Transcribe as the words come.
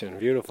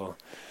Beautiful.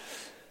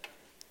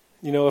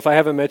 You know, if I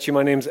haven't met you,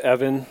 my name's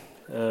Evan.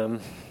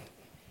 And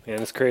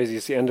it's crazy.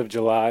 It's the end of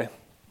July.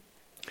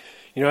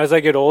 You know, as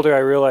I get older, I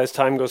realize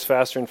time goes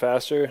faster and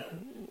faster.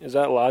 Is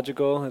that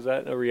logical? Is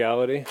that a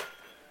reality?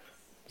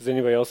 Does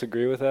anybody else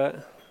agree with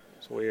that?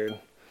 It's weird.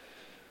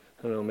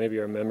 I don't know, maybe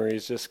our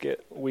memories just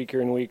get weaker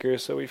and weaker,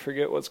 so we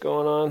forget what's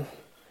going on.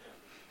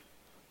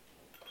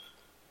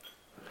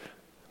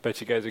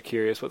 Bet you guys are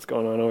curious what's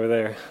going on over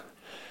there.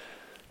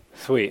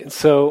 Sweet.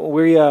 So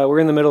we're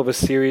in the middle of a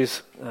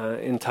series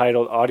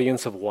entitled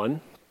Audience of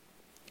One.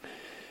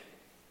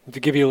 To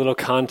give you a little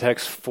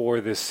context for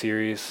this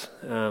series,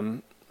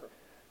 the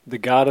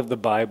God of the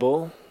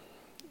Bible,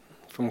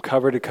 from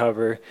cover to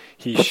cover,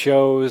 he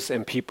shows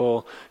and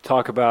people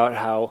talk about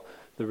how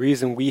the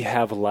reason we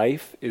have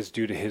life is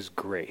due to his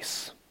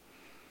grace.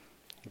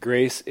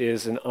 Grace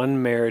is an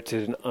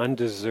unmerited and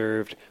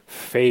undeserved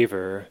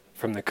favor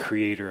from the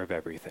creator of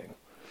everything.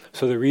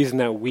 So the reason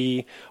that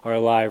we are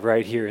alive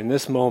right here in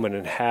this moment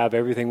and have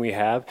everything we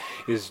have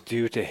is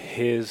due to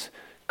his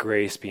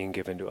grace being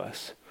given to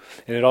us.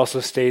 And it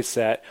also states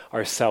that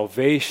our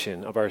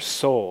salvation of our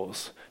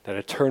souls, that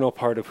eternal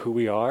part of who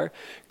we are,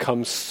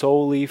 comes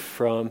solely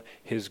from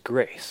his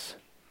grace.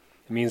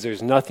 It means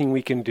there's nothing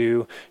we can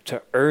do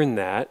to earn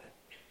that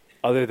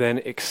other than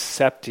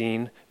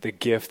accepting the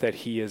gift that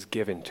he has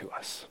given to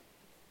us.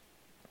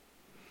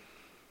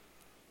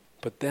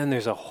 But then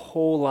there's a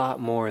whole lot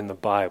more in the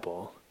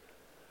Bible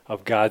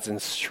of God's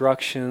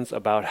instructions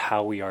about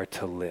how we are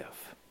to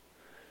live.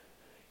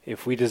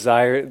 If we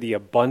desire the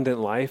abundant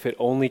life, it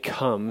only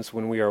comes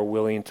when we are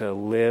willing to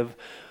live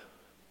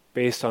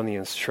based on the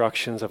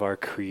instructions of our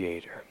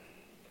Creator.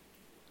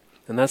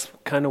 And that's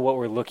kind of what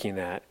we're looking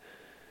at,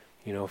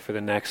 you know, for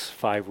the next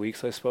 5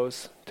 weeks, I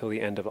suppose, till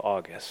the end of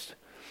August.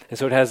 And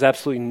so it has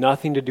absolutely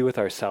nothing to do with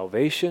our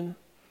salvation.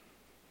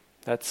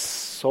 That's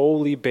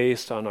solely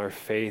based on our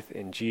faith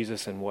in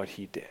Jesus and what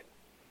he did.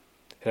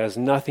 It has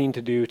nothing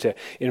to do to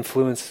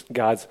influence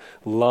God's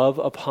love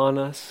upon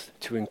us,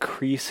 to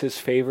increase his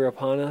favor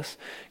upon us,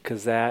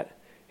 because that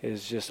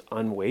is just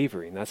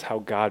unwavering. That's how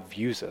God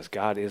views us.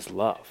 God is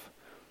love.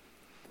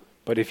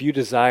 But if you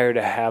desire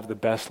to have the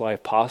best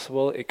life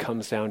possible, it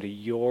comes down to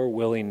your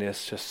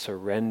willingness to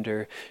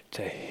surrender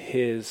to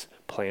his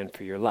plan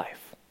for your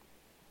life.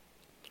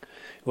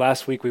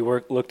 Last week we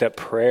looked at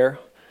prayer.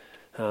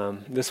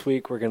 This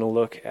week we're going to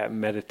look at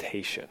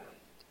meditation.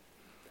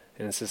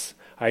 And it's this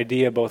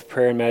idea, both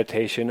prayer and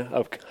meditation,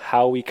 of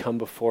how we come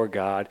before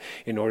God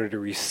in order to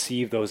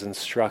receive those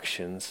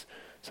instructions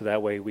so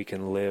that way we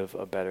can live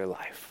a better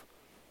life.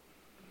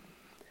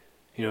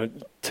 You know,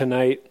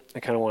 tonight I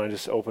kind of want to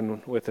just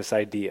open with this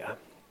idea.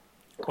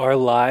 Our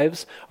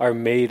lives are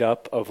made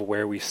up of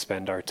where we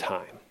spend our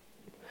time.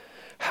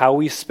 How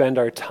we spend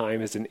our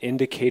time is an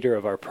indicator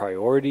of our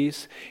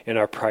priorities, and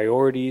our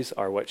priorities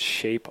are what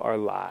shape our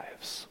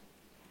lives.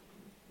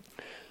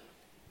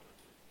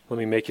 Let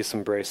me make you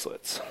some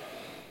bracelets.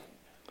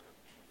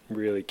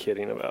 Really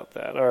kidding about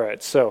that. All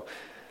right, so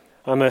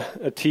I'm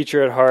a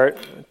teacher at heart.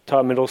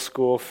 Taught middle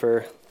school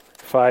for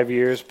 5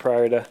 years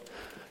prior to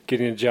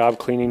getting a job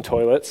cleaning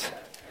toilets.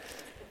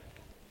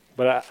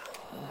 But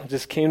it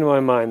just came to my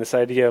mind this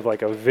idea of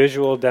like a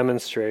visual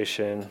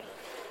demonstration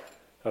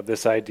of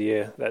this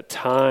idea that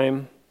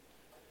time,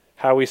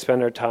 how we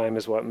spend our time,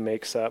 is what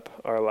makes up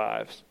our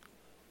lives.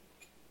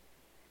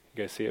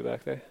 You guys see it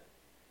back there?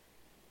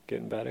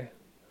 Getting better?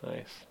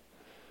 Nice.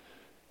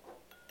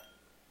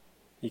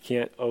 You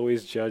can't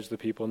always judge the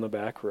people in the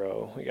back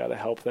row. We got to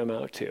help them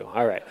out too.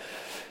 All right.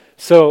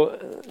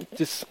 So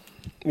just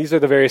these are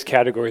the various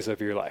categories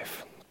of your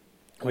life.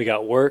 We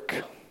got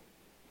work.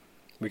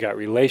 We got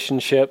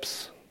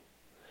relationships.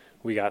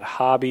 We got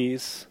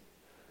hobbies.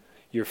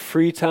 Your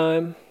free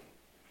time.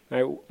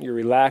 Right? You're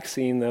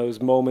relaxing,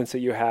 those moments that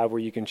you have where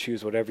you can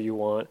choose whatever you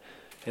want.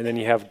 And then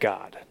you have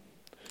God.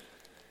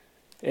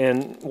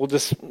 And we'll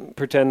just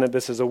pretend that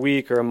this is a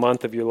week or a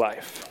month of your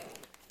life.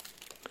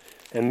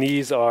 And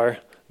these are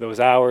those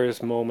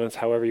hours, moments,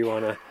 however you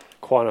want to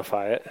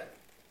quantify it,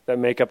 that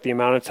make up the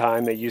amount of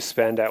time that you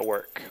spend at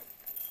work.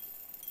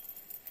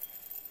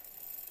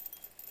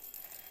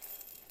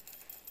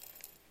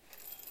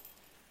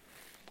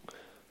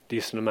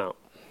 Decent amount.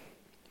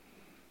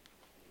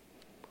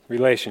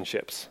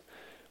 Relationships,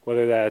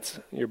 whether that's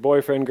your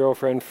boyfriend,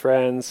 girlfriend,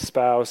 friends,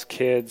 spouse,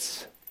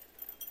 kids.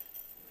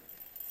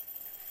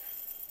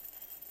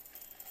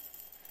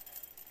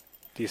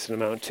 Decent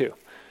amount too.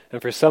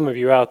 And for some of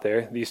you out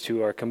there, these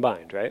two are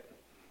combined, right?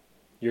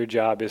 Your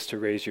job is to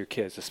raise your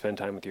kids, to spend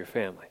time with your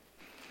family.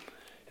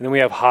 And then we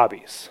have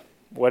hobbies.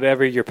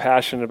 Whatever you're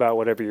passionate about,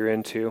 whatever you're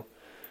into,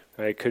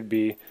 right? It could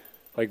be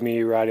like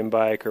me, riding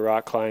bike or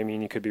rock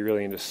climbing. You could be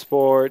really into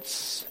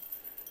sports.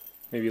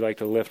 Maybe you like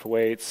to lift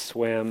weights,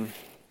 swim.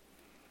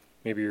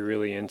 Maybe you're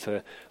really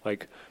into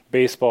like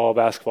baseball,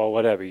 basketball,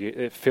 whatever.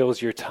 It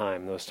fills your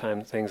time, those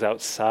things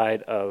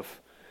outside of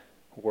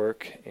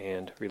work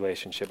and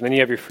relationship. And then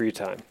you have your free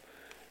time.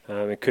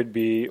 It could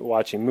be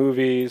watching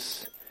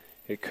movies.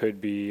 It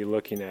could be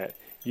looking at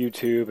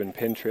YouTube and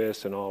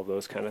Pinterest and all of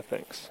those kind of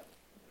things.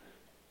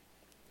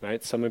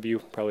 right? Some of you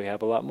probably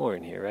have a lot more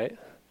in here, right?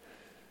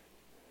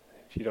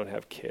 If you don't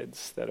have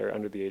kids that are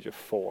under the age of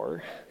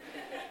 4.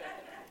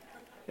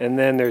 And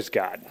then there's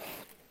God.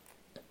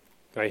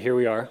 Right, here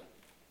we are,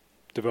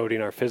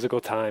 devoting our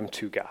physical time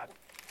to God.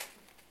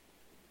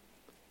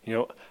 You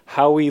know,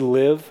 how we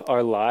live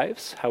our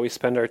lives, how we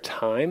spend our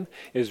time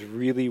is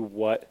really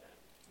what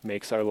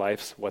makes our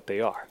lives what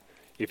they are.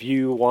 If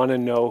you want to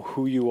know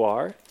who you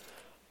are,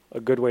 a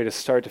good way to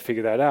start to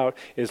figure that out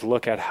is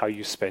look at how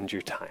you spend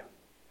your time.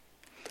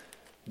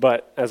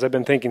 But as I've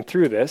been thinking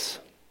through this,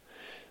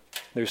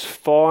 there's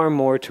far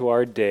more to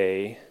our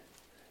day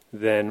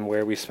than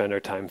where we spend our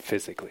time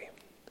physically.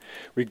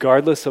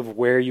 Regardless of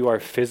where you are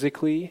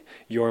physically,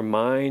 your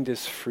mind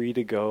is free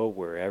to go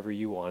wherever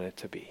you want it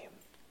to be.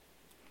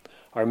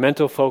 Our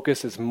mental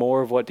focus is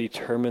more of what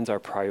determines our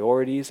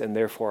priorities and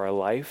therefore our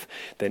life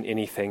than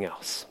anything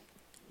else.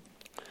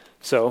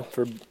 So,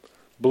 for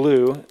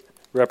blue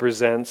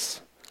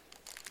represents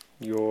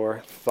your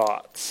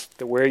thoughts,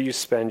 where you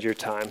spend your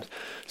time.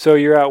 So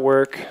you're at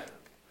work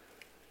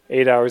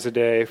 8 hours a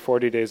day,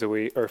 40 days a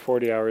week, or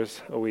 40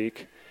 hours a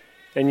week,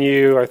 and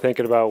you are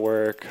thinking about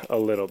work a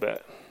little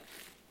bit.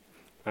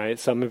 Right?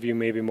 Some of you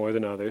maybe more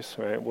than others,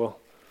 right? We'll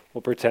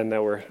pretend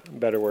that we're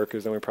better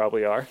workers than we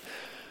probably are.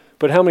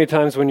 But how many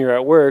times when you're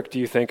at work do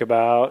you think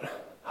about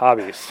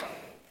hobbies?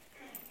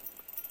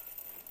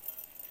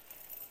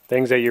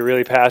 Things that you're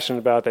really passionate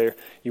about, that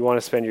you want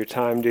to spend your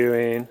time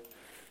doing.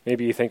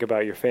 Maybe you think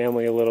about your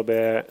family a little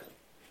bit.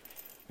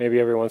 Maybe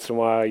every once in a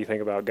while you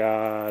think about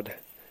God.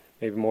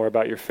 Maybe more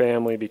about your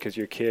family because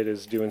your kid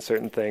is doing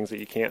certain things that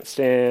you can't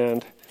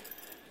stand.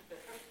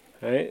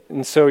 Right?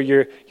 And so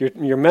your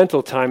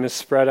mental time is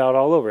spread out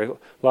all over. A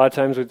lot of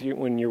times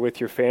when you're with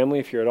your family,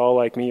 if you're at all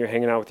like me, you're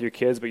hanging out with your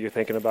kids, but you're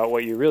thinking about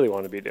what you really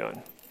want to be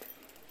doing.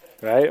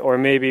 Right? Or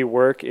maybe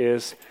work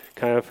is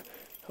kind of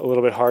a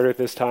little bit harder at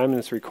this time and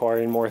it's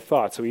requiring more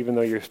thought. So even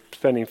though you're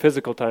spending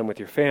physical time with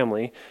your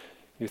family,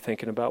 you're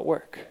thinking about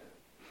work.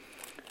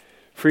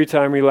 Free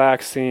time,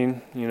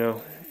 relaxing,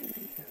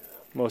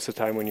 most of the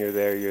time when you're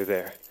there, you're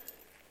there.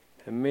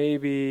 And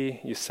maybe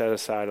you set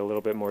aside a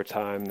little bit more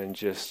time than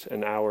just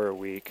an hour a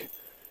week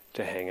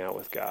to hang out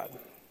with God.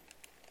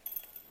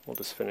 We'll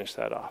just finish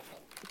that off.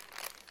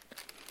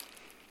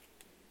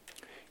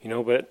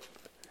 But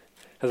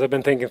as I've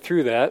been thinking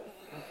through that,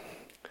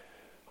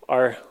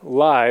 our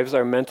lives,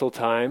 our mental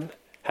time,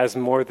 has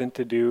more than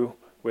to do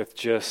with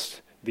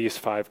just these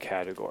 5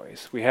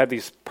 categories. We have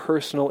these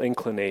personal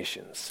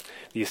inclinations,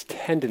 these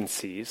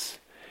tendencies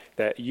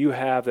that you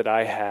have, that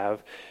I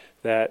have,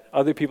 that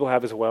other people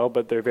have as well,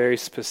 but they're very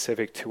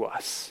specific to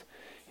us.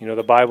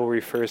 The Bible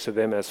refers to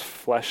them as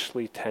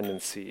fleshly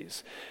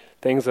tendencies,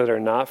 things that are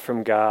not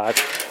from God.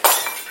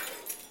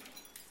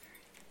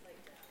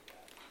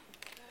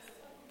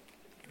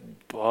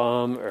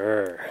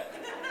 Bummer.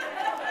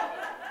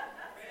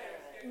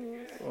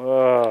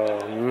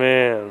 Oh,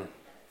 man.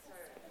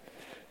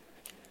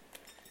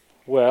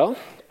 Well,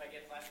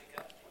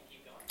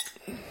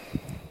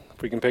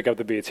 if we can pick up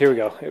the beats. Here we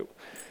go.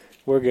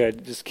 We're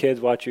good. Just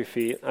kids, watch your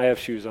feet. I have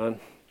shoes on.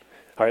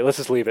 All right, let's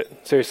just leave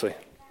it. Seriously.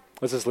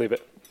 Let's just leave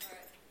it.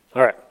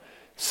 All right.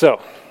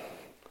 So,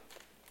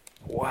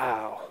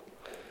 wow.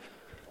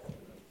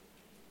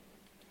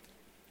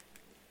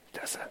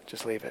 Tessa,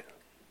 just leave it.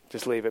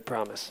 Just leave it,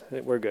 promise.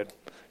 We're good.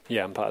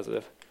 Yeah, I'm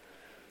positive.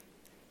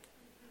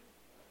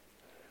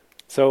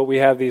 So we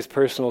have these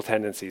personal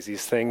tendencies,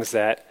 these things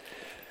that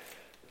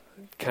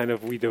kind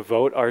of we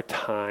devote our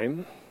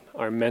time,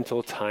 our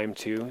mental time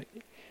to,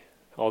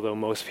 although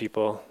most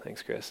people,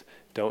 thanks Chris,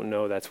 don't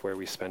know that's where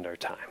we spend our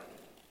time.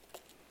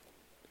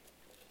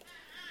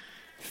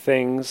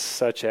 Things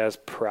such as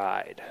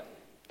pride.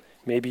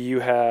 Maybe you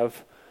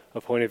have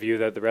a point of view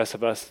that the rest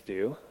of us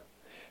do,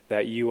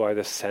 that you are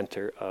the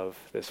center of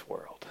this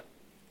world.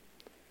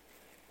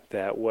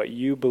 That what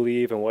you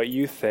believe and what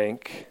you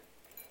think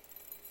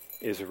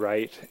is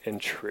right and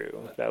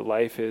true. That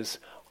life is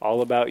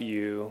all about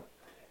you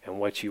and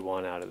what you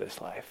want out of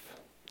this life.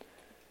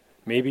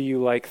 Maybe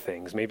you like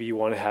things. Maybe you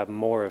want to have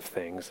more of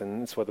things,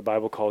 and it's what the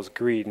Bible calls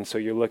greed. And so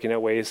you're looking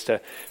at ways to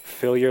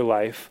fill your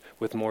life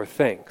with more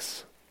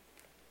things,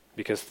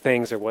 because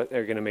things are what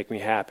are going to make me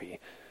happy,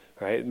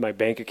 right? My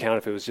bank account,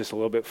 if it was just a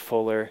little bit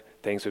fuller,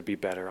 things would be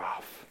better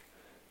off.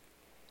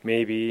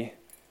 Maybe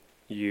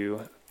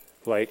you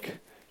like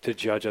to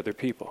judge other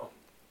people.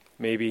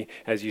 Maybe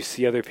as you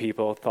see other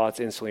people, thoughts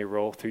instantly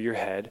roll through your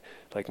head,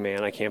 like,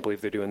 man, I can't believe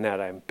they're doing that.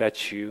 I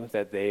bet you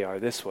that they are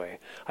this way.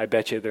 I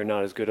bet you they're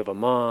not as good of a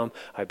mom.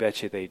 I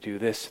bet you they do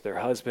this to their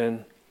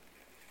husband.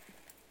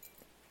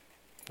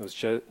 Those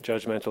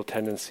judgmental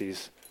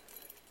tendencies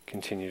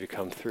continue to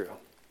come through.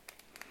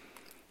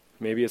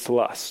 Maybe it's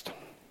lust.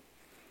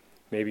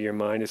 Maybe your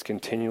mind is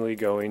continually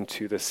going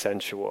to the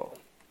sensual,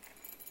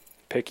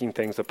 picking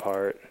things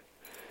apart.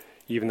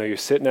 Even though you're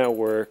sitting at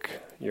work,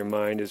 your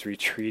mind is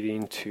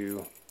retreating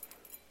to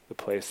the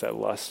place that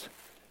lust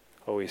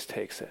always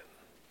takes it.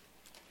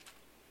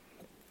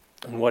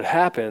 And what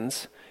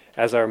happens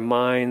as our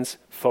minds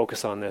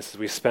focus on this, as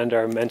we spend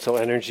our mental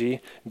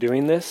energy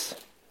doing this,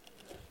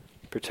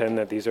 Pretend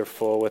that these are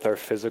full with our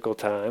physical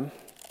time.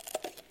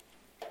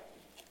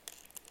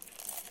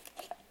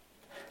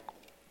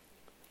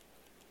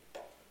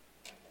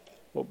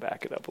 We'll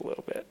back it up a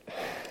little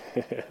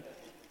bit.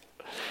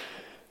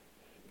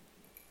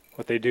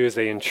 What they do is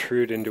they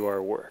intrude into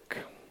our work.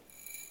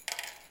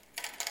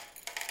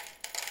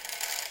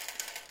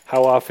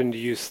 How often do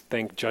you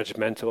think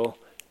judgmental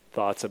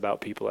thoughts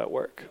about people at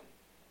work?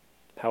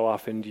 How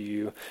often do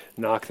you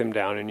knock them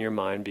down in your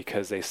mind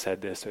because they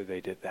said this or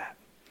they did that?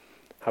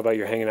 How about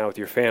you're hanging out with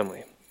your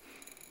family?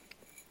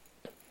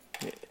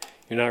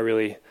 You're not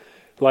really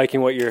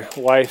liking what your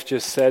wife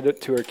just said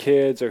to her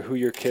kids or who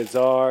your kids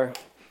are.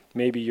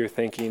 Maybe you're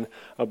thinking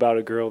about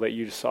a girl that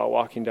you saw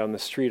walking down the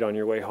street on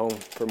your way home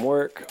from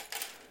work.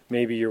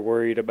 Maybe you're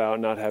worried about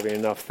not having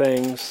enough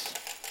things.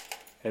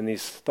 And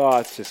these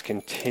thoughts just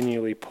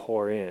continually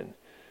pour in.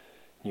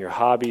 Your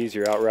hobbies,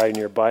 you're out riding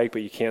your bike,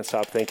 but you can't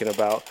stop thinking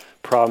about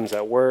problems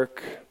at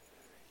work.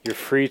 Your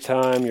free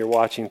time, you're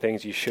watching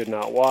things you should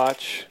not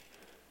watch.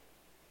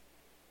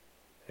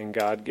 And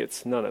God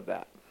gets none of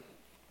that.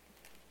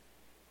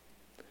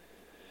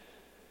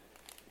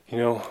 You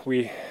know,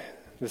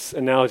 this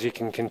analogy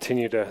can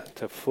continue to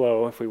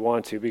flow if we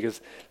want to, because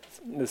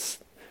this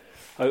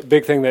a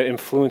big thing that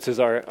influences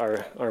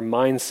our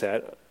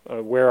mindset,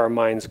 where our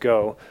minds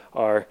go,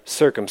 are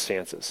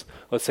circumstances.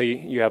 Let's say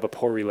you have a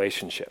poor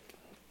relationship.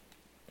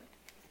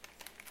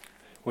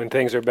 When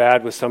things are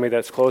bad with somebody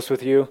that's close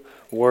with you,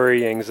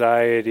 worry,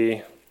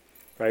 anxiety,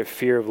 right,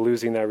 fear of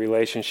losing that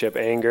relationship,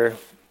 anger,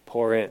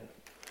 pour in.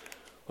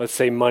 Let's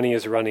say money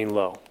is running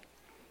low.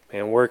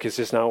 And work is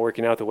just not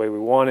working out the way we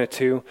want it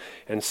to,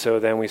 and so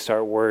then we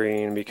start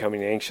worrying and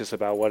becoming anxious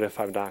about what if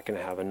I'm not going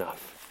to have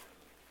enough.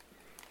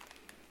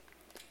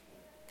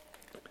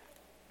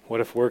 What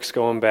if work's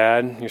going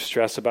bad? You're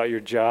stressed about your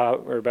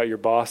job or about your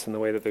boss and the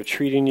way that they're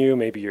treating you.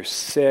 Maybe you're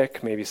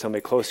sick. Maybe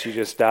somebody close to you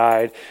just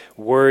died.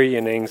 Worry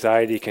and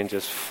anxiety can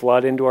just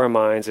flood into our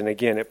minds, and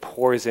again, it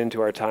pours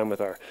into our time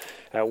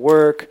at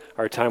work,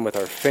 our time with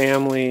our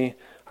family,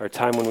 our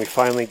time when we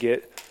finally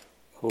get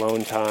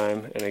alone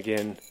time, and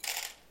again,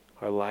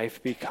 our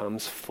life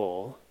becomes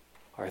full,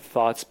 our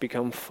thoughts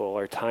become full,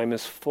 our time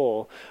is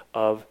full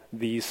of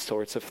these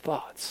sorts of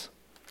thoughts.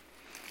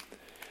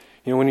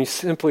 You know, when you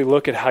simply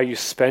look at how you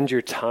spend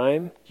your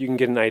time, you can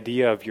get an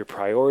idea of your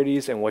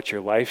priorities and what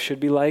your life should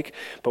be like.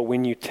 But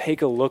when you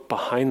take a look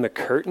behind the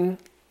curtain,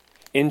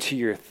 into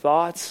your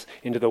thoughts,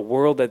 into the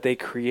world that they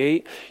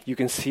create, you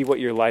can see what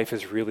your life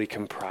is really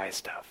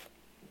comprised of.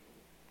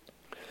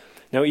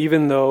 Now,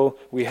 even though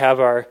we have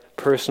our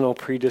personal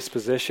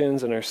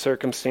predispositions and our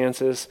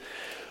circumstances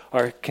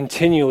are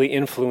continually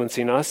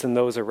influencing us and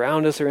those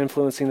around us are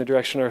influencing the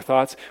direction of our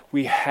thoughts,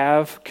 we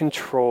have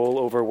control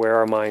over where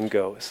our mind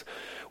goes.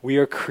 We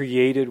are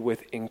created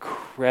with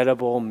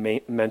incredible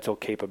mental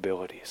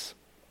capabilities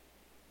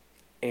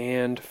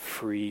and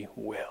free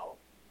will.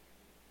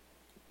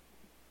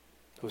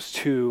 Those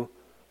two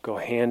go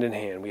hand in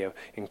hand. We have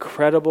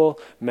incredible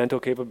mental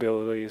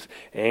capabilities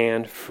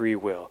and free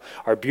will.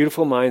 Our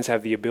beautiful minds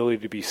have the ability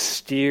to be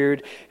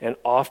steered and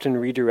often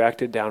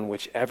redirected down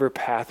whichever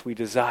path we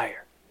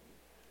desire.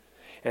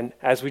 And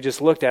as we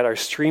just looked at, our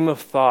stream of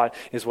thought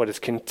is what is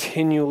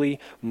continually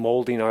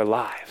molding our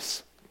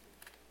lives.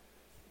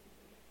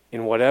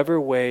 In whatever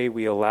way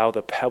we allow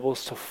the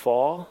pebbles to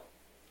fall,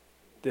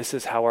 this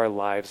is how our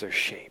lives are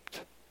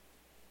shaped.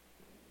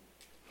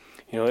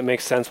 You know, it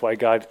makes sense why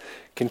God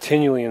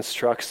continually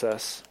instructs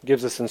us,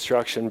 gives us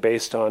instruction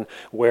based on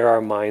where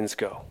our minds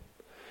go.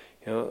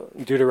 You know,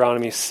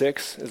 Deuteronomy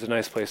 6 is a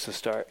nice place to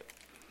start.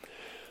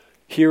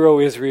 Hear, O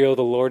Israel,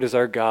 the Lord is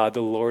our God,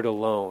 the Lord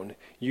alone.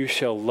 You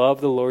shall love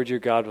the Lord your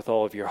God with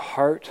all of your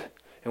heart,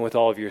 and with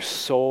all of your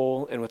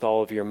soul, and with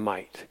all of your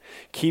might.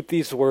 Keep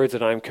these words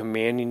that I'm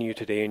commanding you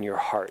today in your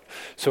heart.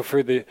 So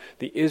for the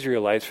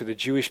Israelites, for the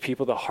Jewish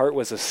people, the heart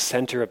was the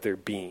center of their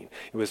being.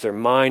 It was their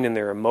mind and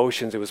their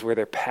emotions. It was where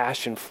their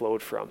passion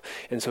flowed from.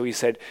 And so he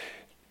said,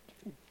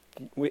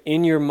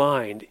 in your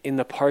mind, in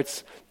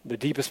the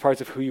deepest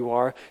parts of who you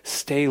are,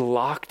 stay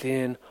locked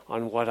in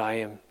on what I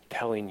am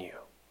telling you,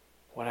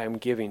 what I am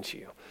giving to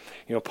you.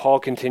 You know, Paul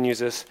continues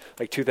this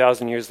like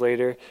 2,000 years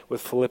later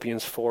with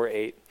Philippians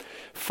 4:8.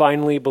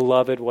 Finally,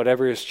 beloved,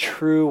 whatever is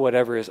true,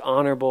 whatever is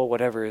honorable,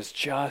 whatever is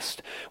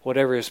just,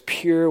 whatever is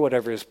pure,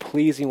 whatever is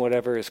pleasing,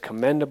 whatever is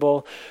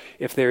commendable,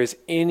 if there is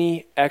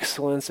any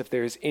excellence, if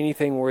there is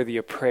anything worthy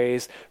of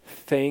praise,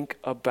 think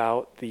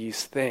about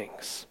these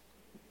things.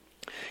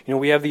 You know,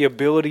 we have the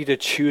ability to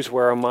choose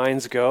where our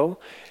minds go,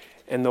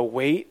 and the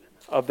weight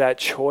of that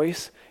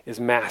choice is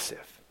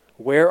massive.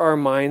 Where our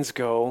minds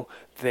go,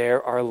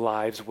 there our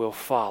lives will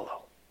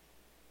follow.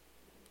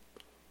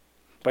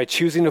 By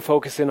choosing to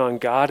focus in on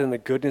God and the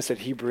goodness that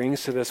He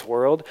brings to this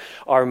world,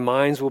 our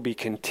minds will be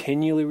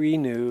continually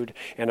renewed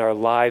and our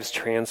lives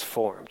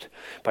transformed.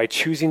 By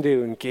choosing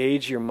to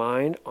engage your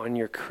mind on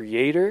your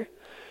Creator,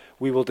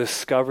 we will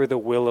discover the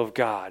will of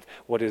God,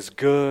 what is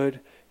good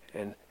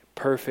and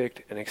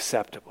perfect and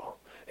acceptable.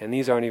 And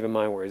these aren't even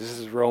my words. This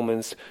is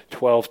Romans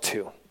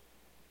 12:2.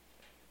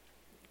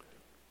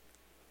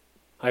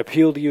 I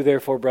appeal to you,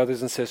 therefore,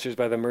 brothers and sisters,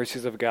 by the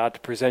mercies of God, to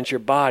present your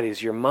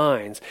bodies, your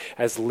minds,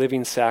 as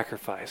living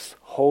sacrifice,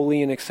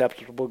 holy and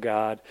acceptable to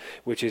God,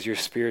 which is your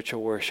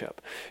spiritual worship.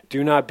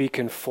 Do not be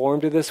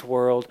conformed to this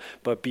world,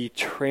 but be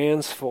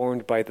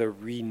transformed by the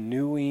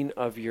renewing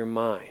of your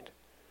mind,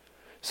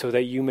 so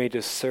that you may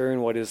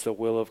discern what is the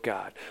will of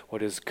God,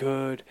 what is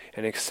good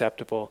and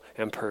acceptable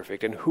and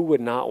perfect. And who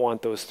would not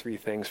want those three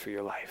things for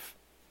your life?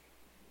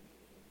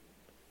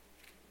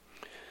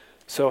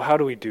 So how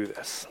do we do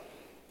this?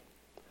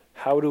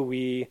 How do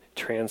we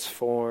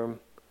transform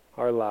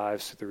our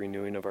lives through the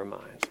renewing of our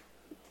minds?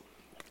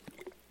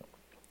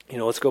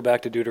 Let's go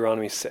back to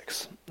Deuteronomy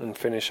 6 and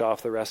finish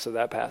off the rest of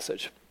that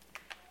passage.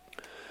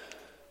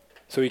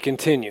 So he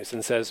continues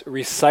and says,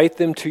 recite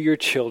them to your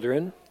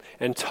children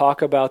and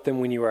talk about them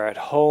when you are at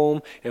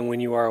home and when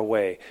you are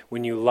away,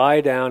 when you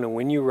lie down and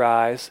when you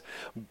rise.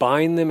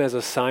 Bind them as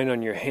a sign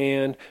on your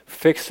hand,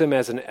 fix them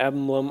as an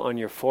emblem on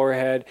your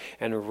forehead,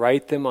 and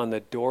write them on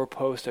the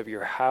doorpost of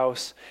your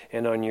house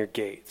and on your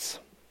gates.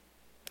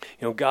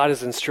 God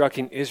is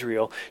instructing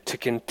Israel to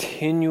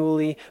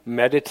continually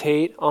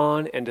meditate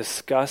on and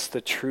discuss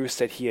the truths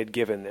that he had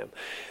given them.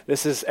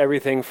 This is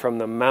everything from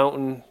the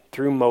mountain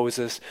through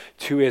Moses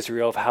to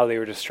Israel of how they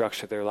were to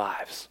structure their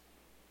lives.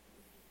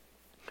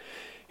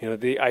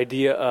 The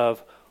idea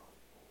of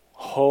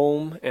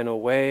home and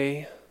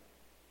away,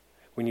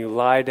 when you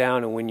lie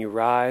down and when you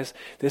rise,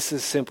 this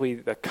is simply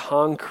the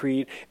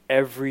concrete,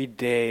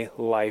 everyday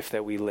life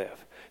that we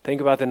live. Think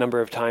about the number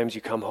of times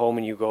you come home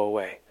and you go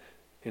away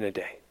in a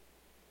day.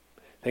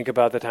 Think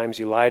about the times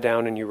you lie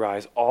down and you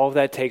rise. All of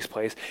that takes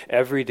place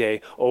every day,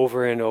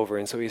 over and over.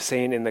 And so he's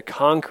saying in the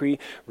concrete,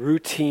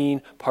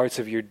 routine parts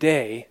of your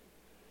day,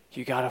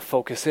 you got to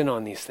focus in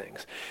on these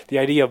things. The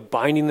idea of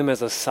binding them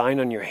as a sign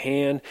on your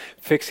hand,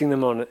 fixing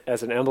them on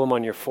as an emblem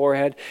on your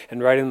forehead,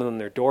 and writing them on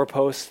their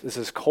doorposts. This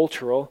is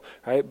cultural,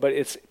 right? But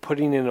it's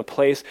putting in a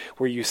place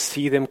where you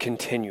see them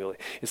continually.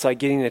 It's like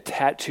getting a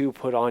tattoo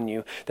put on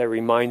you that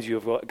reminds you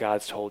of what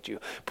God's told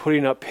you.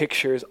 Putting up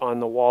pictures on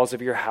the walls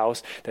of your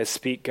house that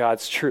speak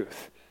God's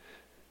truth.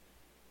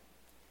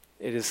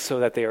 It is so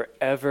that they are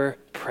ever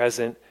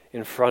present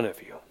in front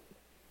of you.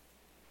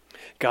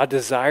 God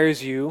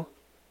desires you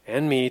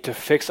and me to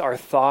fix our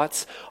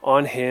thoughts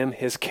on him,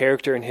 his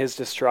character, and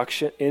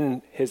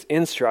his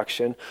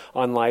instruction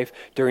on life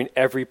during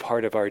every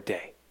part of our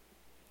day.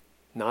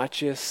 Not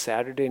just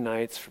Saturday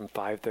nights from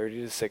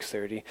 5:30 to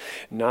 6:30,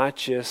 not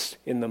just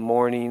in the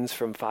mornings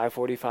from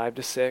 5:45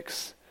 to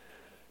 6,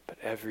 but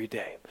every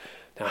day.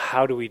 Now,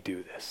 how do we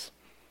do this?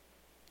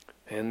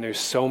 And there's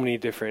so many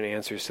different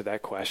answers to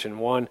that question.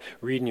 One,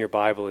 reading your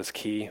Bible is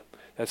key.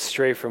 That's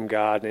straight from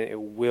God, and it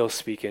will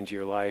speak into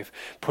your life.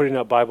 Putting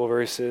up Bible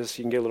verses,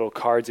 you can get little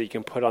cards that you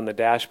can put on the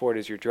dashboard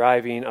as you're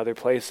driving, other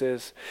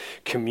places.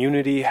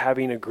 Community,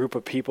 having a group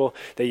of people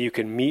that you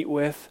can meet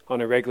with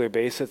on a regular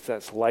basis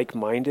that's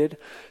like-minded,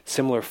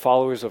 similar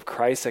followers of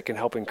Christ that can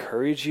help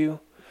encourage you.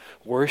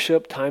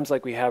 Worship, times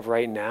like we have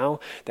right now,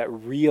 that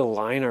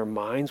realign our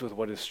minds with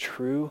what is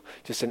true.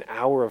 Just an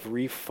hour of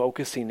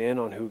refocusing in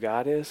on who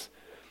God is.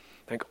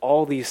 Like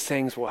all these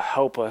things will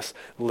help us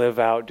live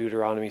out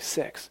Deuteronomy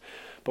 6.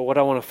 But what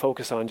I want to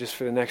focus on just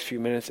for the next few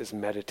minutes is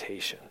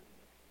meditation.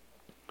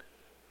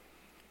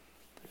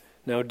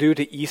 Now, due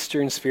to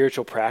Eastern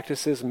spiritual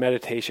practices,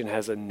 meditation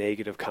has a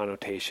negative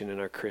connotation in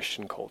our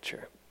Christian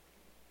culture.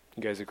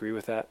 You guys agree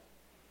with that?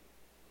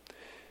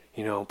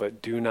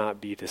 But do not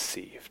be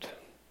deceived.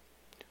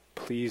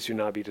 Please do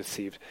not be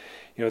deceived.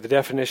 The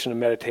definition of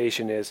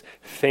meditation is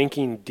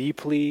thinking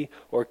deeply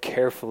or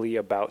carefully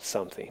about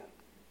something.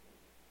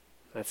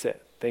 That's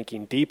it.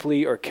 Thinking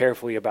deeply or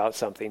carefully about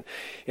something.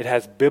 It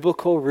has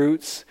biblical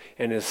roots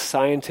and is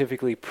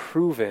scientifically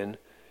proven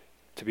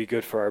to be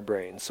good for our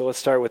brains. So let's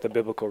start with the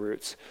biblical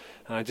roots.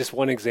 Just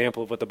one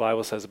example of what the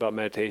Bible says about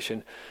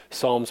meditation.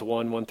 Psalms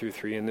 1 through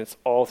 3, and it's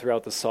all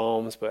throughout the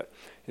Psalms, but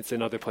it's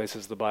in other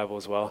places of the Bible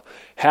as well.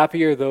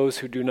 Happy are those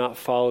who do not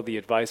follow the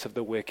advice of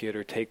the wicked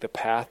or take the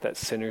path that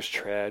sinners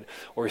tread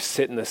or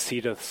sit in the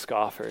seat of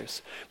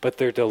scoffers. But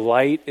their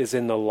delight is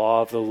in the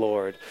law of the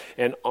Lord,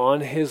 and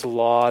on his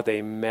law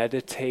they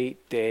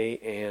meditate day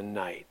and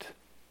night.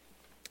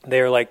 They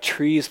are like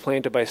trees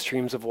planted by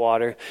streams of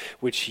water,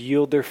 which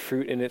yield their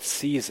fruit in its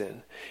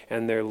season,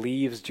 and their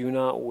leaves do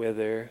not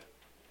wither.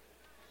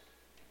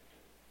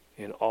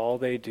 In all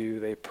they do,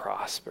 they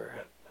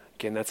prosper.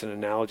 Again, that's an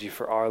analogy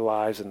for our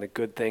lives and the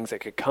good things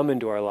that could come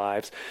into our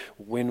lives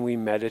when we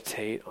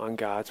meditate on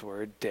God's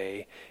word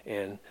day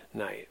and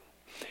night.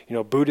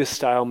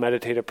 Buddhist-style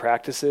meditative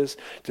practices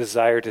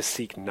desire to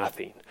seek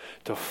nothing,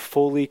 to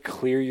fully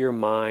clear your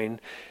mind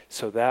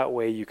so that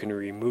way you can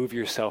remove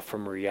yourself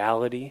from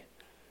reality,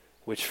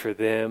 which for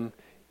them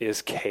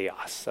is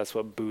chaos. That's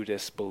what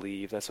Buddhists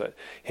believe. That's what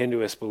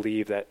Hinduists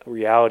believe, that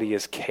reality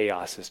is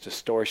chaos, is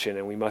distortion,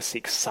 and we must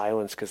seek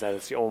silence because that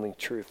is the only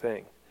true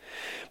thing.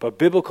 But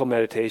biblical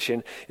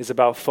meditation is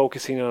about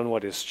focusing on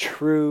what is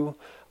true,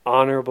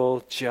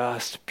 honorable,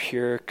 just,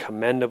 pure,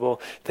 commendable,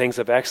 things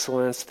of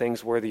excellence,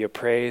 things worthy of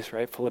praise,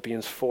 right?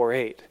 Philippians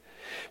 4:8.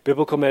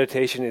 Biblical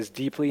meditation is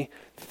deeply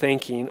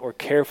thinking or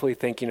carefully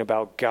thinking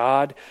about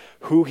God,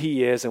 who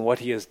he is and what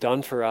he has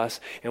done for us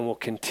and will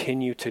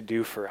continue to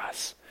do for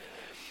us.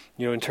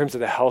 In terms of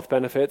the health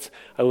benefits,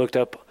 I looked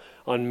up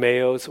on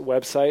Mayo's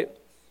website.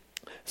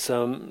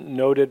 Some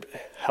noted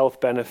health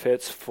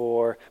benefits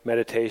for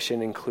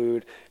meditation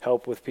include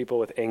help with people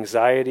with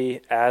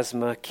anxiety,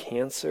 asthma,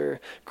 cancer,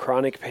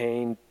 chronic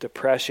pain,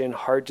 depression,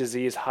 heart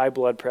disease, high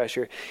blood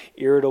pressure,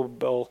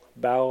 irritable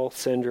bowel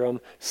syndrome,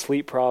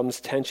 sleep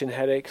problems, tension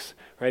headaches,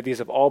 right? These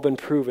have all been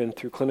proven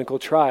through clinical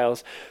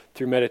trials,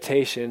 through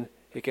meditation.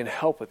 It can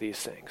help with these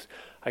things.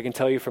 I can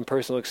tell you from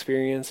personal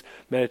experience,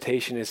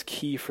 meditation is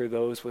key for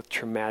those with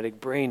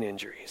traumatic brain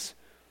injuries.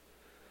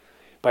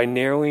 By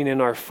narrowing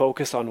in our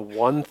focus on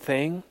one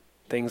thing,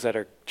 things that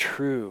are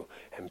true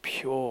and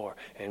pure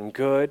and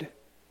good,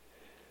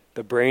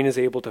 the brain is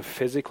able to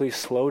physically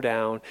slow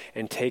down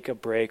and take a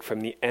break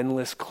from the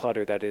endless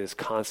clutter that it is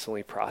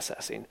constantly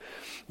processing.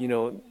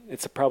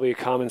 It's probably a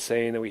common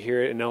saying that we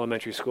hear it in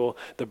elementary school,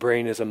 the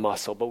brain is a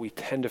muscle, but we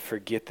tend to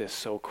forget this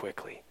so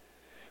quickly.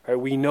 Right?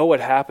 We know what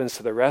happens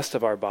to the rest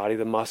of our body,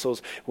 the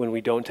muscles, when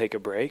we don't take a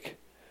break,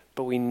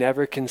 but we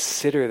never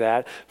consider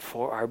that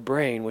for our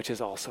brain, which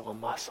is also a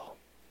muscle.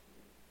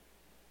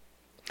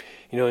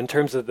 In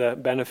terms of the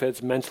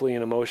benefits, mentally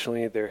and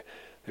emotionally, they're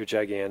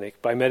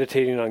gigantic. By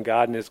meditating on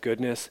God and his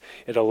goodness,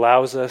 it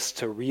allows us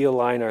to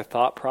realign our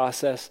thought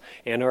process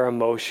and our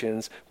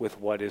emotions with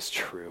what is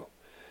true.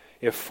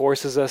 It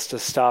forces us to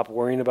stop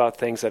worrying about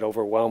things that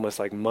overwhelm us,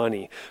 like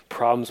money,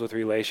 problems with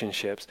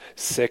relationships,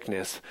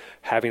 sickness,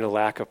 having a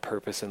lack of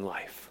purpose in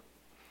life.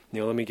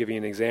 Let me give you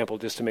an example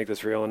just to make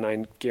this real, and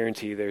I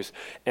guarantee there's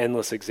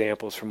endless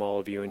examples from all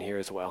of you in here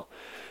as well.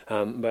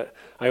 But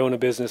I own a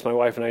business, my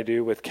wife and I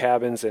do, with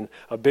cabins, and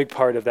a big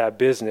part of that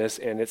business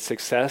and its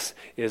success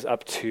is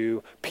up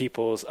to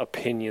people's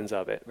opinions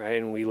of it, right?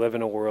 And we live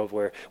in a world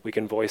where we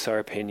can voice our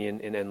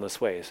opinion in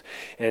endless ways.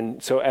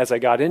 And so as I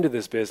got into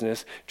this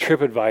business,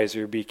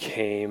 TripAdvisor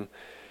became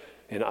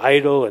an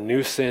idol, a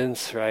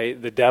nuisance,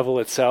 right? The devil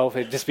itself.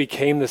 It just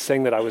became this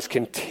thing that I was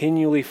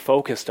continually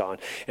focused on.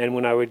 And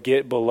when I would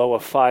get below a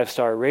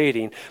 5-star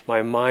rating,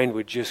 my mind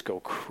would just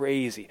go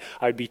crazy.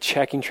 I'd be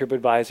checking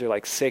TripAdvisor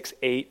like 6,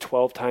 8,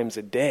 12 times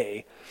a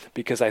day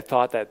because I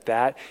thought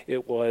that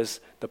it was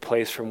the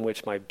place from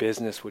which my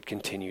business would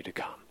continue to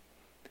come.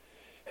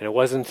 And it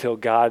wasn't until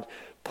God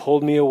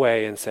pulled me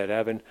away and said,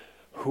 Evan,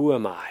 who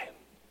am I?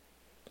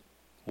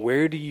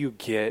 Where do you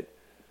get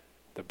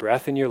the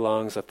breath in your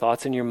lungs, the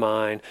thoughts in your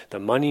mind, the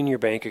money in your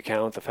bank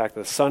account, the fact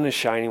that the sun is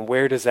shining,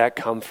 where does that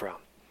come from?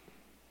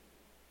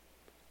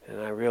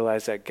 And I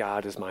realized that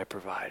God is my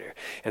provider.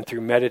 And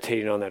through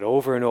meditating on that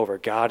over and over,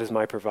 God is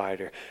my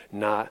provider,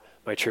 not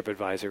my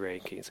TripAdvisor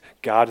rankings.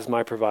 God is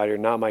my provider,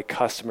 not my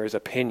customers'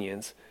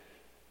 opinions.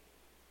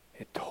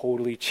 It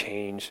totally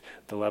changed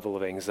the level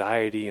of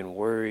anxiety and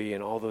worry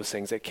and all those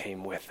things that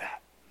came with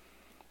that.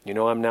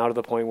 I'm now to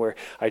the point where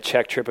I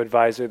check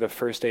TripAdvisor the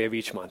first day of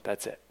each month.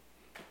 That's it.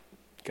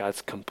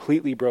 God's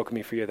completely broken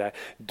me free of that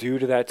due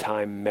to that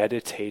time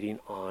meditating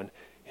on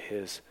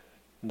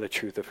the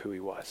truth of who he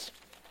was.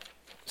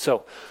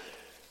 So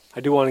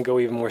I do want to go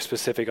even more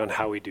specific on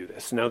how we do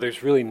this. Now,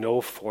 there's really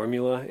no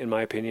formula, in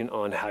my opinion,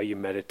 on how you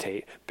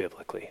meditate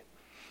biblically.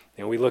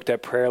 We looked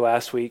at prayer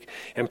last week,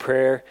 and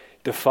prayer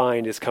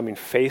defined is coming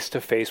face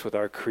to face with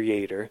our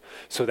Creator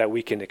so that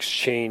we can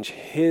exchange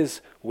his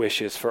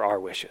wishes for our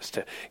wishes,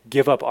 to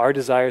give up our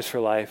desires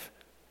for life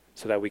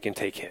so that we can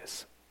take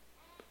his.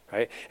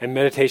 Right? And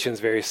meditation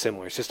is very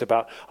similar. It's just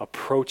about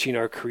approaching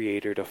our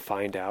Creator to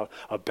find out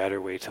a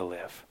better way to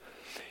live.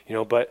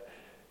 But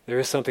there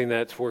is something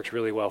that's worked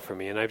really well for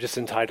me, and I've just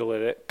entitled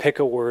it, Pick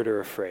a Word or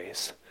a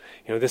Phrase.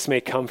 This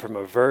may come from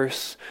a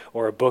verse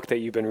or a book that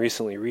you've been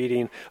recently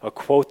reading, a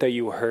quote that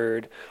you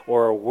heard,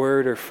 or a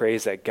word or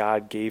phrase that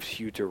God gave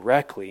to you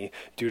directly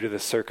due to the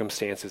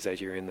circumstances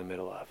that you're in the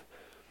middle of.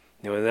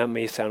 And that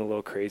may sound a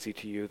little crazy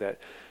to you that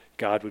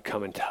God would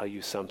come and tell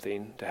you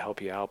something to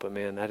help you out, but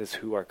man, that is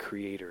who our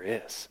Creator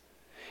is.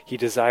 He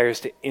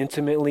desires to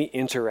intimately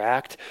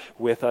interact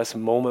with us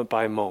moment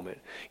by moment.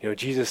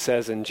 Jesus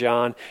says in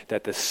John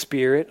that the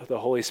Spirit, the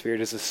Holy Spirit,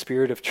 is the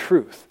Spirit of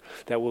truth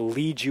that will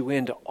lead you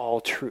into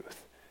all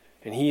truth.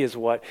 And he is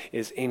what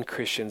is in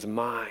Christians'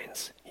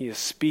 minds. He is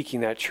speaking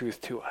that truth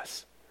to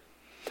us.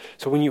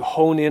 So when you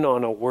hone in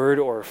on a word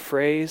or a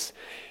phrase,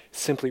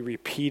 simply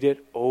repeat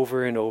it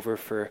over and over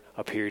for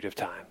a period of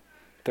time.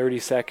 30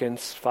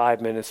 seconds, 5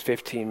 minutes,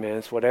 15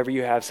 minutes, whatever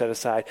you have set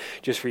aside,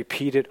 just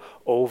repeat it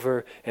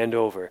over and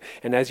over.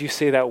 And as you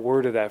say that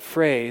word or that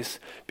phrase,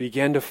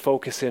 begin to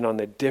focus in on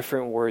the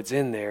different words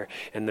in there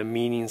and the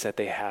meanings that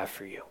they have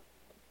for you.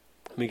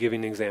 Let me give you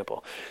an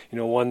example.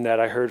 One that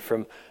I heard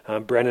from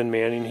Brennan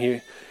Manning,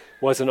 he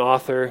was an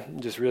author,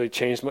 just really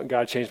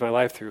God changed my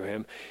life through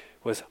him,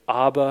 was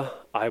Abba,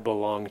 I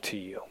belong to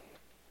you.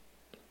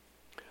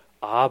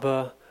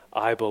 Abba,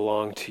 I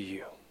belong to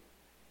you.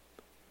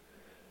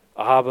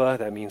 Abba,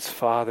 that means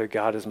Father.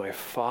 God is my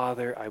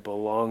Father. I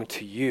belong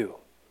to you.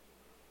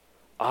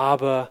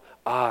 Abba,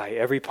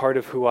 every part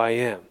of who I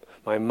am,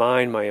 my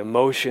mind, my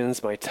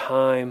emotions, my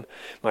time,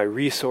 my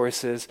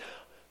resources,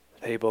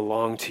 they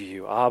belong to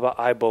you. Abba,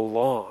 I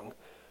belong.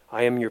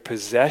 I am your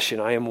possession.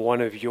 I am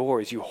one of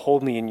yours. You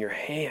hold me in your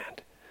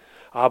hand.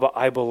 Abba,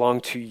 I belong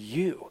to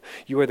you.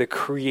 You are the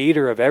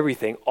creator of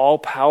everything, all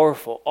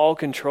powerful, all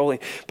controlling,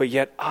 but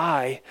yet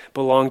I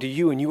belong to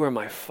you and you are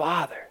my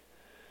Father.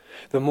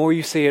 The more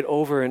you say it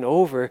over and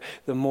over,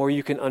 the more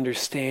you can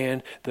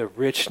understand the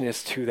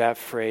richness to that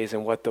phrase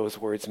and what those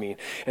words mean.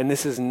 And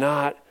this is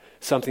not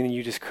something that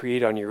you just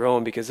create on your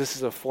own, because this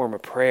is a form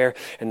of prayer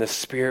and the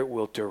Spirit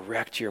will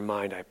direct your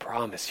mind, I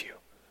promise you.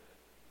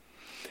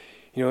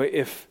 You know,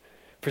 if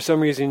for some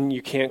reason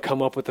you can't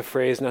come up with the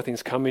phrase,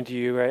 nothing's coming to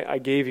you, right? I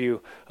gave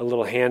you a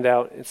little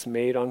handout. It's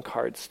made on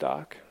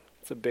cardstock.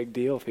 It's a big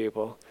deal,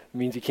 people. It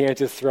means you can't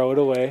just throw it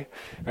away,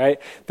 right?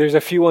 There's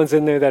a few ones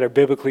in there that are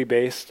biblically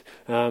based,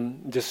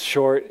 just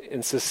short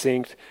and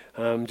succinct,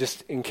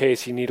 just in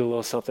case you need a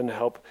little something to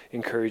help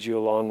encourage you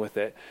along with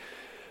it.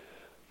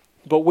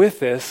 But with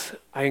this,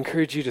 I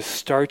encourage you to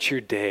start your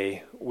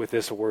day with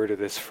this word or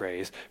this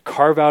phrase.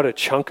 Carve out a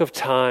chunk of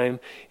time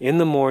in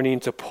the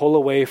morning to pull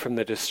away from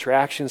the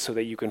distractions so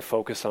that you can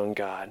focus on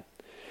God.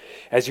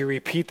 As you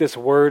repeat this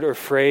word or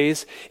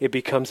phrase, it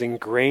becomes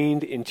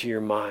ingrained into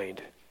your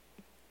mind.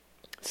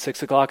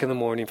 6 o'clock in the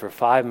morning for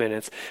 5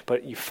 minutes,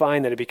 but you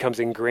find that it becomes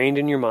ingrained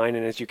in your mind,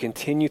 and as you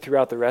continue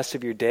throughout the rest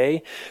of your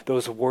day,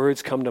 those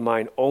words come to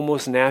mind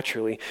almost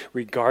naturally,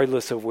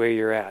 regardless of where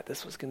you're at.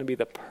 This was going to be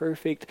the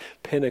perfect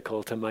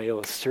pinnacle to my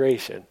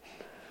illustration.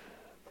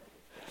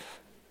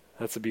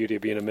 That's the beauty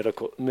of being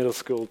a middle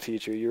school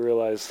teacher. You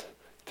realize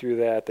through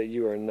that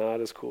you are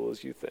not as cool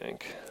as you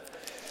think.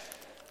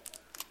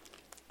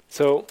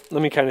 So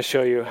let me kind of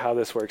show you how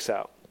this works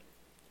out.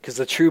 Because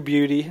the true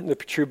beauty, the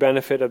true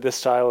benefit of this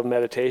style of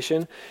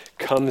meditation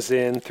comes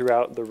in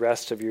throughout the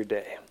rest of your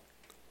day.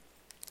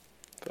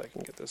 If I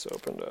can get this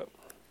opened up.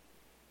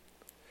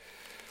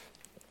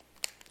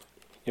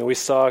 You know, we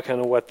saw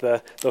kind of what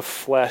the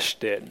flesh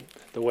did,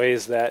 the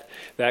ways that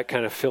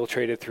kind of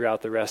filtrated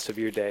throughout the rest of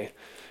your day.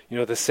 You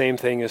know, the same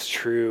thing is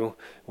true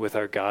with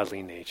our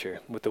godly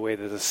nature, with the way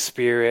that the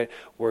Spirit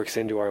works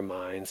into our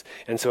minds.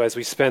 And so as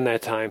we spend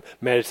that time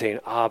meditating,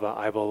 Abba,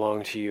 I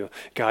belong to you.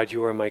 God,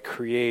 you are my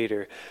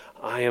creator.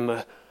 I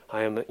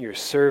am your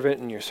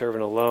servant and your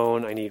servant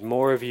alone. I need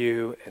more of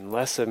you and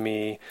less of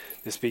me.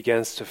 This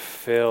begins to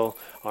fill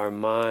our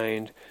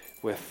mind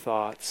with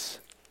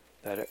thoughts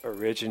that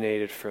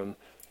originated from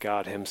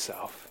God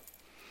himself.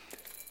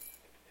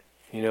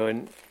 You know,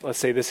 and let's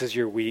say this is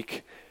your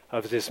week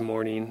of this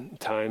morning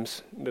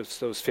times,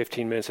 those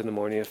 15 minutes in the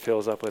morning, it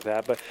fills up with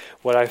that. But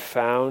what I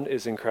found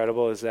is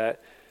incredible is that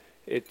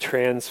it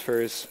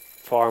transfers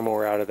far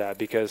more out of that,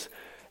 because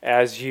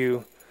as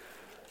you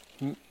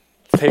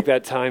take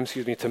that time,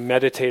 to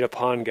meditate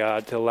upon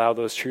God, to allow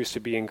those truths to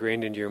be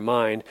ingrained into your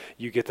mind,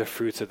 you get the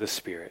fruits of the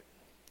Spirit.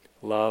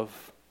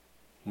 Love,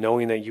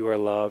 knowing that you are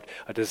loved,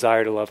 a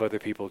desire to love other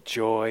people,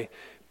 joy,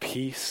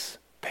 peace,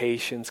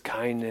 patience,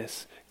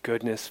 kindness,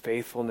 goodness,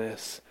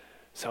 faithfulness,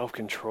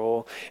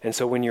 self-control. And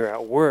so when you're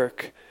at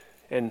work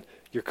and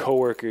your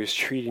coworker is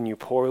treating you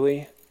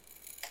poorly,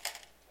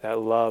 that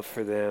love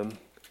for them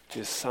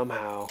just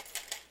somehow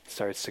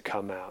starts to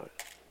come out.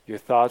 Your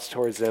thoughts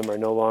towards them are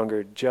no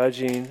longer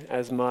judging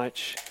as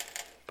much,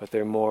 but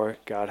they're more,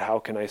 God, how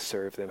can I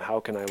serve them? How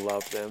can I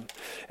love them?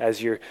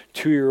 As your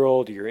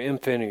 2-year-old, or your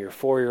infant, or your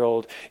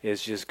 4-year-old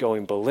is just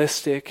going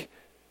ballistic,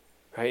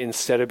 right?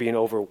 Instead of being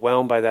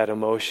overwhelmed by that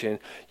emotion,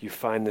 you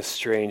find this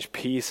strange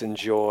peace and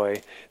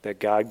joy that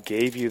God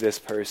gave you this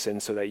person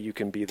so that you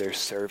can be their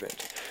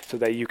servant, so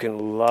that you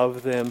can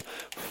love them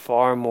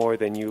far more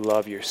than you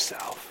love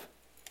yourself.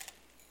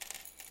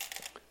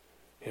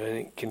 And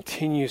it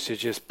continues to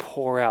just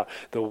pour out.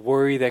 The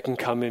worry that can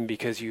come in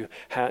because you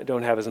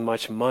don't have as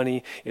much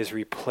money is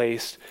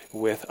replaced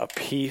with a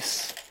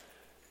peace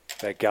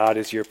that God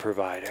is your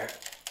provider.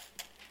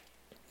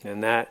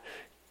 And that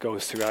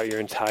goes throughout your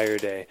entire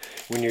day.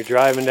 When you're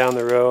driving down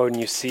the road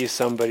and you see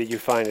somebody you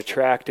find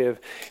attractive,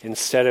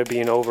 instead of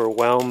being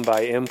overwhelmed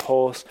by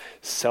impulse,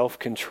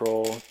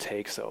 self-control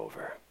takes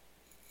over.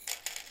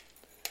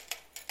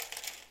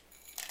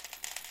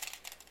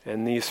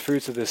 And these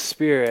fruits of the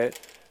Spirit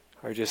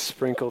are just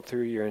sprinkled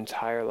through your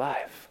entire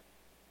life.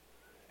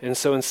 And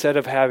so instead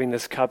of having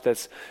this cup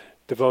that's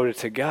devoted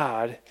to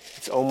God,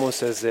 it's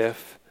almost as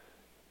if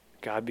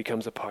God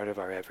becomes a part of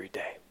our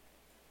everyday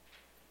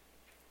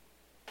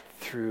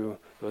through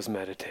those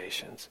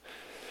meditations.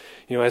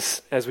 You know,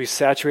 as we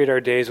saturate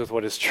our days with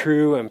what is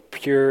true and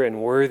pure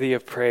and worthy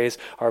of praise,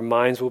 our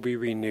minds will be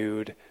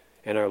renewed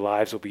and our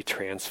lives will be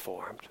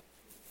transformed.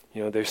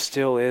 You know, there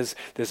still is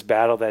this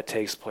battle that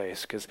takes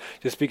place, because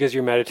just because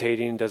you're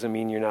meditating doesn't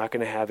mean you're not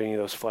going to have any of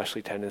those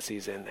fleshly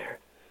tendencies in there.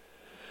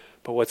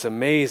 But what's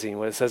amazing,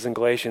 what it says in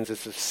Galatians,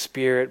 is the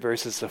Spirit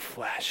versus the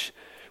flesh.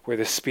 Where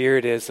the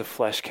Spirit is, the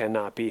flesh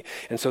cannot be.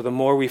 And so the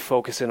more we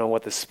focus in on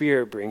what the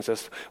Spirit brings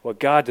us, what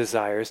God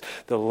desires,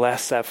 the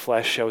less that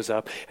flesh shows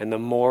up, and the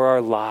more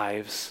our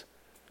lives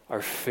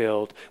are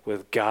filled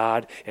with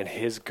God and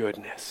His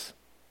goodness.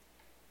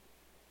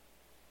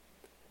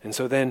 And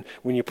so then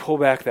when you pull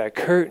back that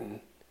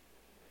curtain,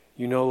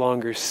 you no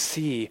longer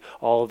see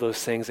all of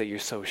those things that you're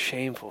so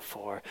shameful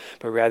for,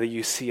 but rather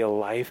you see a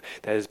life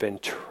that has been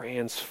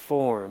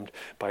transformed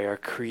by our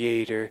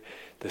Creator,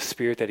 the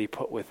Spirit that He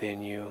put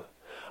within you,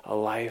 a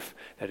life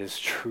that is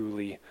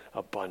truly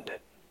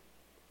abundant.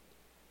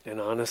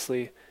 And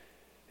honestly,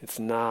 it's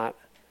not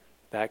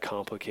that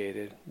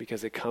complicated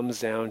because it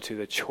comes down to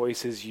the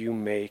choices you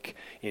make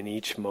in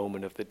each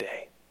moment of the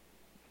day.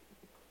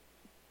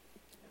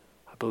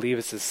 I believe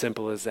it's as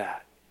simple as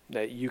that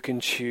you can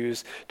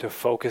choose to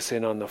focus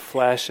in on the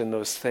flesh and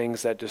those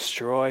things that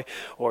destroy,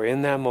 or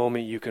in that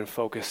moment you can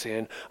focus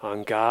in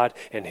on God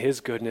and His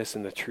goodness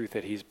and the truth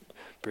that He's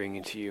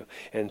bringing to you.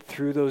 And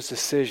through those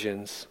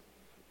decisions,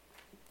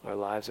 our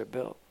lives are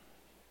built.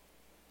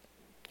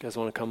 You guys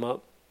want to come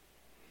up?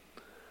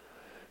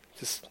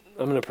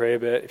 I'm going to pray a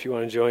bit. If you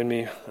want to join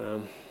me,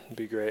 it'd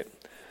be great.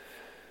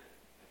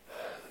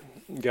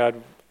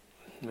 God,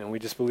 man, we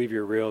just believe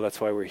You're real.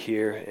 That's why we're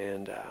here.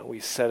 And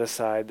we set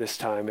aside this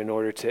time in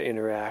order to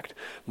interact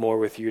more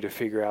with You, to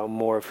figure out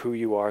more of who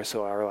You are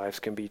so our lives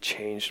can be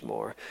changed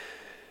more.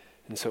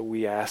 And so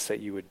we ask that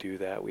You would do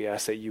that. We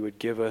ask that You would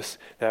give us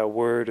that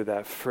word or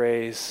that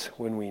phrase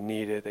when we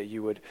need it, that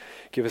You would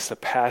give us the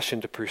passion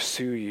to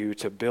pursue You,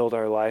 to build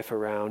our life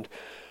around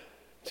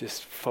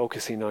just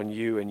focusing on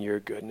You and Your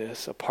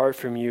goodness. Apart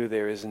from You,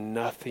 there is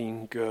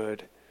nothing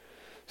good.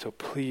 So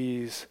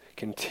please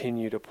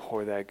continue to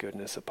pour that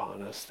goodness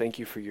upon us. Thank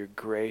You for Your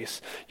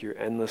grace, Your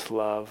endless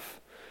love,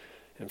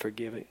 and for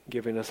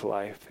giving us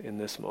life in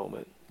this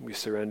moment. We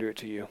surrender it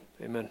to You.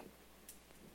 Amen.